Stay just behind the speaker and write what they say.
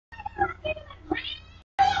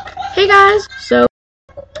Hey guys, so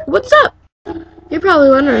what's up? You're probably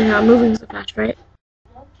wondering how I'm moving so fast, right?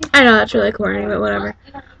 I know that's really corny, but whatever.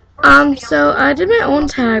 So I did my own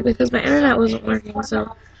tag because my internet wasn't working,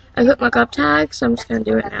 so I put my up tag, so I'm just gonna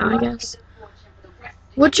do it now, I guess.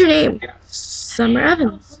 What's your name? Summer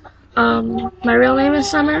Evans. My real name is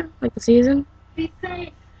Summer, like the season.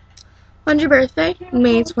 When's your birthday?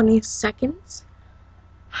 May 22nd.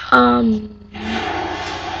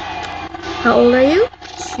 How old are you?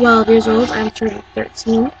 12 years old. I'm turning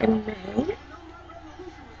 13 in May.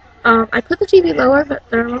 I put the TV lower, but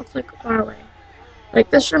the remote's like far away. Like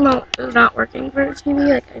this remote is not working for the TV.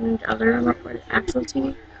 Like I need the other remote for the actual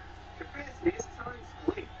TV.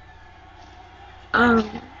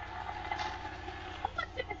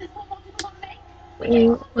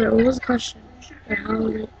 What was the question?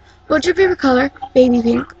 What's your favorite color? Baby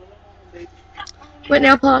pink. What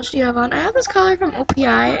nail polish do you have on? I have this color from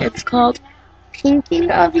OPI. It's called Pinking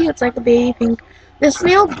of You. It's like a baby pink. This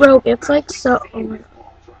nail broke. It's like so. Oh my god.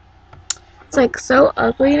 It's like so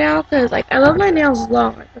ugly now because like I love my nails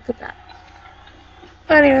long. Like look at that.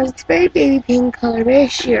 But anyways, it's very baby pink color, very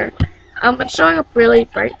sheer. It's showing up really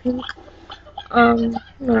bright pink.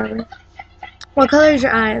 Whatever. What color is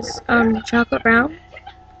your eyes? Chocolate brown.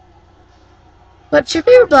 What's your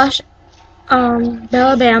favorite blush?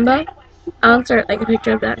 Bella Bamba. I'll insert like a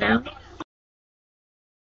picture of that now.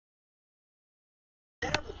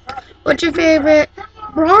 What's your favorite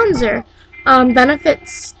bronzer?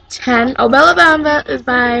 Benefits 10. Oh, Bella Bamba is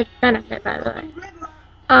by Benefit, by the way.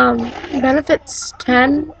 Benefits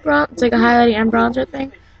 10 bronze. It's like a highlighting and bronzer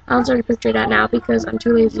thing. I'll insert a picture of that now because I'm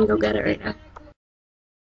too lazy to go get it right now.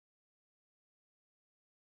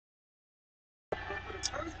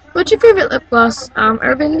 What's your favorite lip gloss?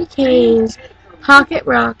 Urban Decay's Pocket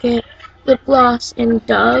Rocket lip gloss in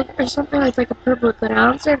Dove or something. It's like a purple glitter.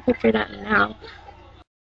 I'll insert a picture of that now.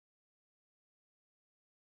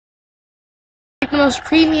 The most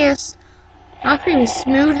creamiest, not creamy,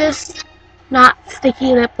 smoothest, not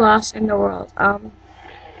sticky lip gloss in the world. I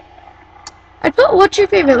put what's your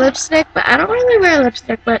favorite lipstick, but I don't really wear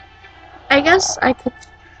lipstick, but I guess I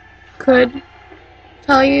could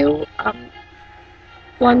tell you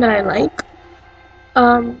one that I like.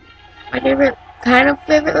 My favorite kind of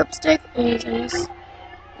favorite lipstick is I guess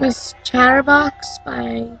Miss Chatterbox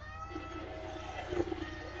by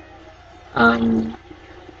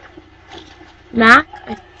MAC,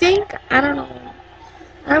 I think. I don't know.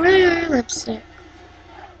 I don't really wear lipstick.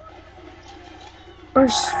 Or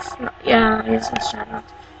yeah, I guess Miss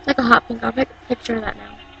Chatterbox. It's like a hot pink. I'll take a picture of that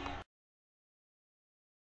now.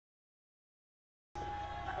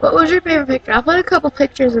 What was your favorite picture? I'll put a couple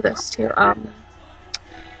pictures of this too.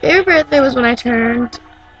 Favorite birthday was when I turned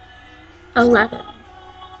 11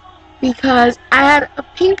 because I had a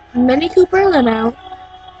pink Mini Cooper limo.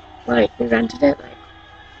 Like we rented it, like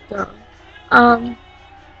duh.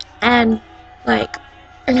 And like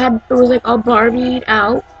it was like all barbied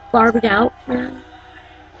out, man.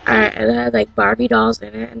 And it had like Barbie dolls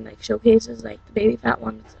in it and like showcases, like the baby fat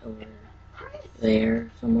one is over there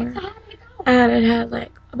somewhere. And it had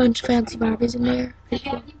like a bunch of fancy Barbies in there. Pretty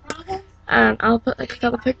cool. And I'll put like a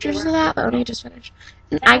couple pictures of that, but let me just finish.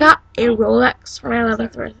 And I got a Rolex for my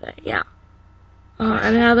 11th birthday, yeah.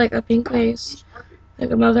 And it had like a pink vase, like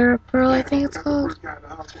a mother of pearl, I think it's called.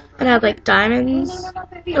 It had like diamonds.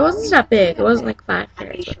 It wasn't that big, it wasn't like 5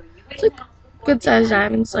 carats, but it's like good sized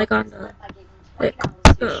diamonds, like on the like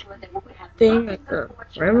thing, like the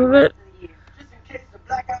rim of it.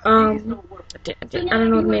 I don't know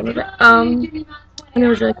the name of it. And it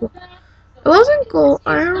was really cool. It wasn't gold.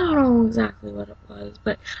 I don't know exactly what it was,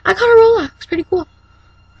 but I got a Rolex. Pretty cool.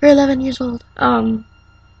 For 11 years old. And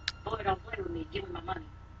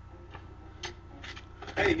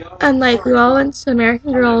like we all went to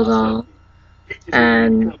American Girl doll,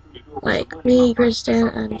 and like me, Kristen,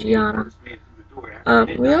 and Gianna.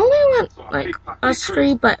 We only went like us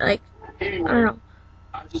three, but like I don't know.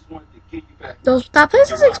 That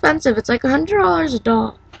place is expensive. It's like $100 a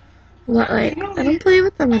doll. But like I don't play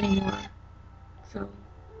with them anymore, so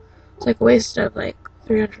it's like a waste of like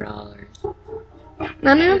 $300.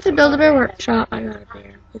 Then we went to Build-A-Bear Workshop. I got a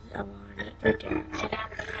bear because I wanted it right there.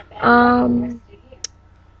 Actually.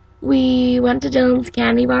 We went to Dylan's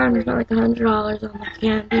Candy Bar and we spent like $100 on the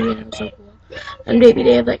candy, and it was so cool. And Baby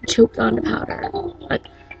Dave like choked on the powder. Like,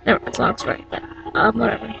 never, it's a long story, but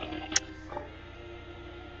whatever.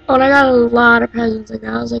 Oh, and I got a lot of presents. Like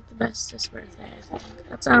that was like the bestest birthday. I think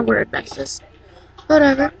that's not a word, bestest.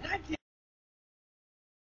 Whatever.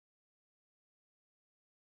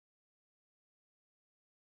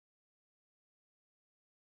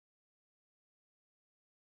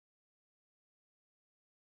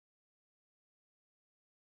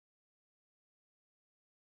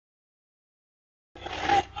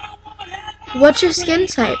 What's your skin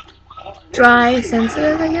type? Dry,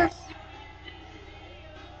 sensitive, I guess.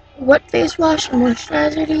 What face wash and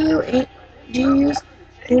moisturizer do you use?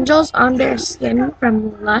 Angels on Bare Skin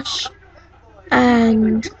from Lush.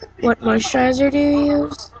 And what moisturizer do you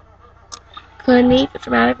use? Clinique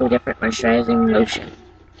Dramatically Different Moisturizing Lotion.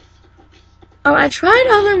 I tried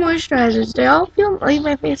other moisturizers. They all leave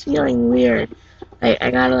my face feeling weird.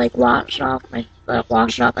 I gotta like wash it off my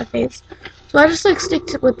face. So I just like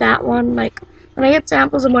with that one. Like when I get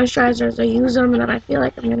samples of moisturizers, I use them, and then I feel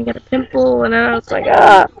like I'm gonna get a pimple, and then it's like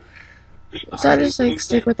ah. So I just like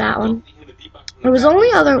stick with that one. There was only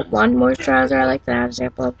one moisturizer I like that I had a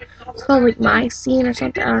sample of. It's called like My Scene or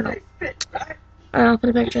something. I don't know. I'll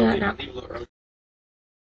put a picture of that now.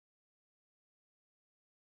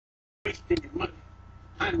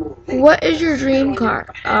 What is your dream car?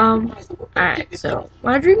 Alright, so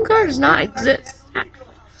my dream car does not exist.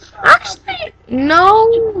 Actually, no.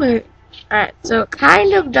 Alright, so it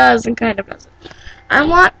kind of does and kind of doesn't. I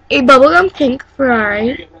want a bubblegum pink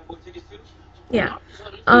Ferrari. Yeah.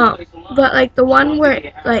 But like the one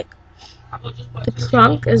where like the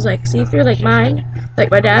trunk is like see-through, like mine,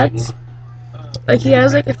 like my dad's. Like he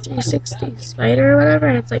has like a 360 Spider or whatever,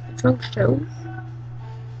 and it's like the trunk shows.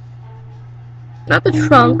 Not the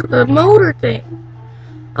trunk, the motor thing.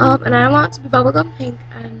 And I want it to be bubblegum pink,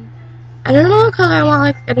 and I don't know what color I want.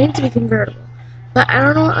 Like it needs to be convertible, but I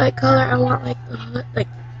don't know what like color I want. Like the hood, like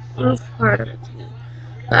roof part of it to be.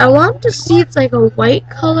 But I want the seats like a white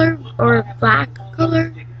color or a black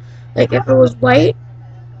color. Like if it was white,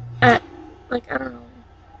 like I don't know,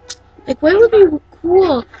 like white would be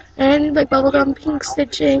cool, and I need like bubblegum pink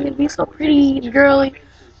stitching. It'd be so pretty and girly.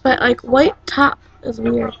 But like white top is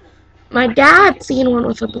weird. My dad seen one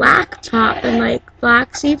with a black top and like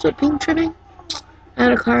black seats with pink trimming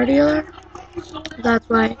at a car dealer. That's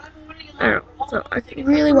why I don't know. So I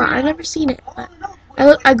really want. I never seen it, but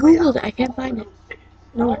I googled it. I can't find it.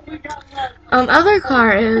 No. Other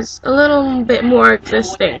car is a little bit more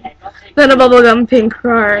existing than a bubblegum pink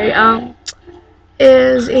Ferrari.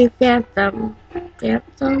 Is a Phantom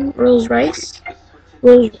Rolls Royce.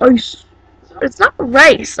 Rolls Royce. It's not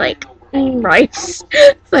rice, like rice.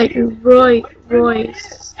 It's like Royce.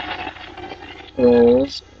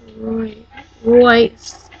 Rolls Royce.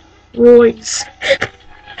 Rolls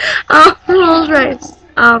Royce.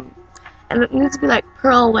 And it needs to be like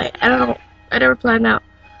pearl white. I don't know. I never planned out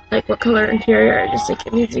like what color interior. Just like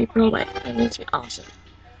it needs to be pearl white. It needs to be awesome.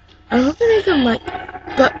 I don't know if they make them like,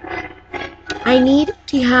 but I need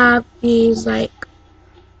to have these like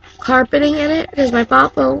carpeting in it because my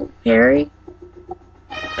papa Harry,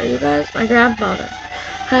 are you guys? My grandfather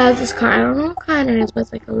has this car. I don't know what kind it is, but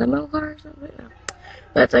it's like a limo car or something. No.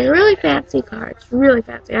 But it's like a really fancy car. It's really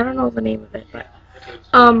fancy. I don't know the name of it, but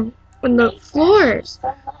when the floors,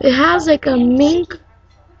 it has like a mink.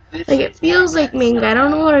 Like it feels like mink. I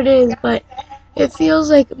don't know what it is, but it feels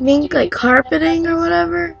like mink, like carpeting or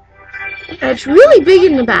whatever. And it's really big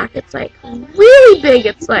in the back. It's like really big.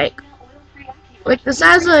 It's like the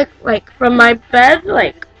size of like from my bed,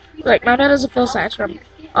 like my bed is a full size from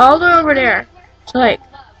all the way over there to like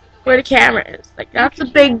where the camera is. Like that's a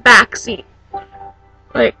big back seat.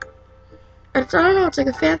 Like I don't know. It's like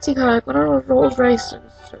a fancy car. Like I don't know, Rolls Royce or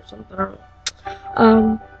something. I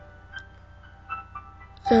don't know.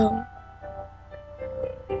 So.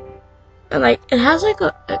 And like it has like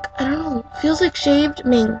I don't know, it feels like shaved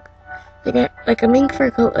mink, like a mink fur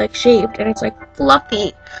coat, like shaved, and it's like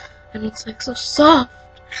fluffy, and it's like so soft.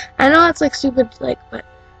 I know it's like stupid, like, but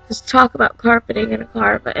just talk about carpeting in a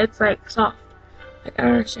car, but it's like soft. Like I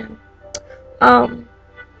don't understand.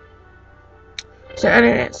 So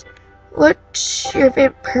anyways, what's your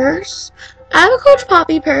favorite purse? I have a Coach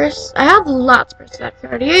Poppy purse. I have lots of purses. I have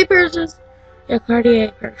Cartier purses. Yeah,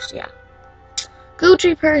 Cartier purse. Yeah.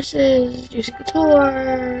 Gucci purses, Juicy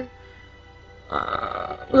Couture,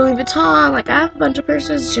 Louis Vuitton, like I have a bunch of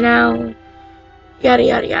purses, Chanel, yada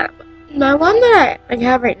yada yada. My one that I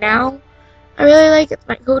have right now, I really like. It's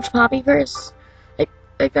my Coach Poppy purse. Like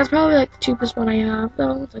that's probably like the cheapest one I have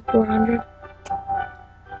though. It's like $400,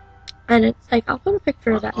 and it's like I'll put a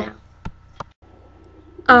picture of that now.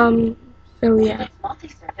 So yeah.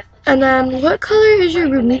 And then what color is your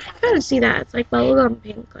room? You can kind of see that. It's like bubblegum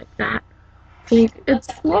pink, like that. It's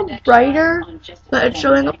more brighter, but it's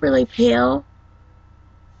showing up really pale,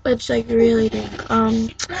 which like really pink.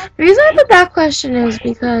 The reason I put that question is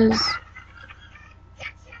because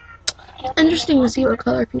it's interesting to see what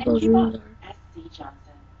color people's rooms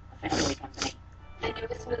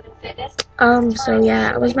are. So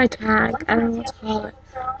yeah, that was my tag. I don't know what to call it.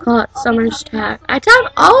 Call it Summer's tag. I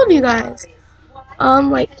tagged all of you guys.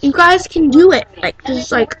 Like you guys can do it. Like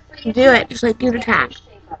just like do it. Just like do the tag.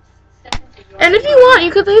 And if you want,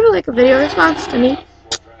 you could leave like a video response to me.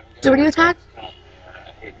 Do the tag.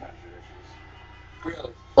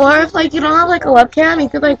 Or if like you don't have like a webcam, you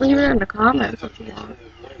could like leave it in the comments if you want.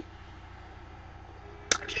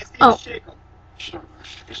 Oh.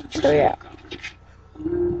 So yeah.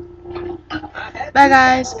 Bye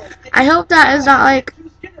guys. I hope that is not like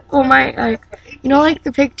my like you know like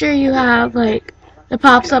the picture you have like that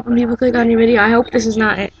pops up when people click on your video. I hope this is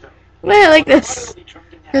not it. But I like this.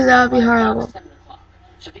 Because that would be horrible.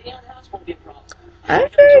 I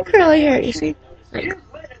have very curly hair, you see? Like,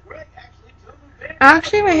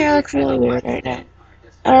 actually, my hair looks really weird right now.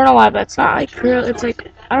 I don't know why, but it's not like curly. It's like,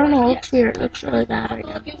 I don't know, it looks weird. It looks really bad right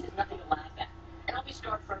now.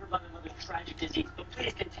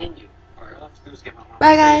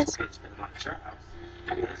 Bye, guys.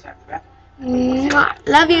 Mwah.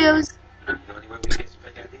 Love yous.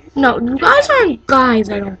 No, you guys aren't guys,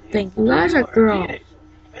 I don't think. You guys are girls.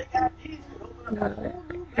 No,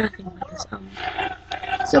 nothing like this.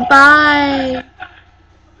 So bye.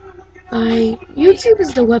 Bye. YouTube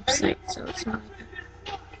is the website, so it's not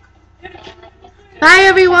like that. Bye,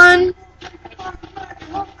 everyone.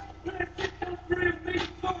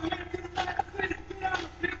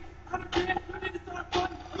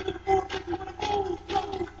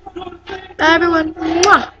 Bye, everyone.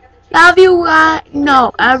 Mwah. Love you,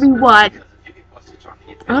 no, everyone.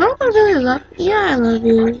 I don't know if I really love. Yeah, I love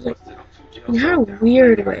you. Like, in a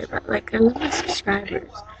weird way, but like I love my subscribers.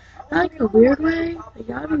 Not like a weird way. Like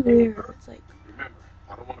gotta be weird. It's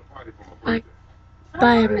like,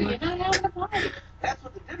 bye everyone.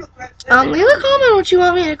 Leave a comment what you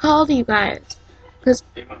want me to call to you guys, cause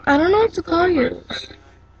I don't know what to call you.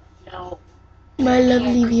 My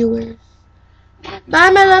lovely viewers. Bye,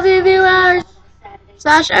 my lovely viewers.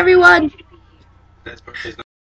 / everyone.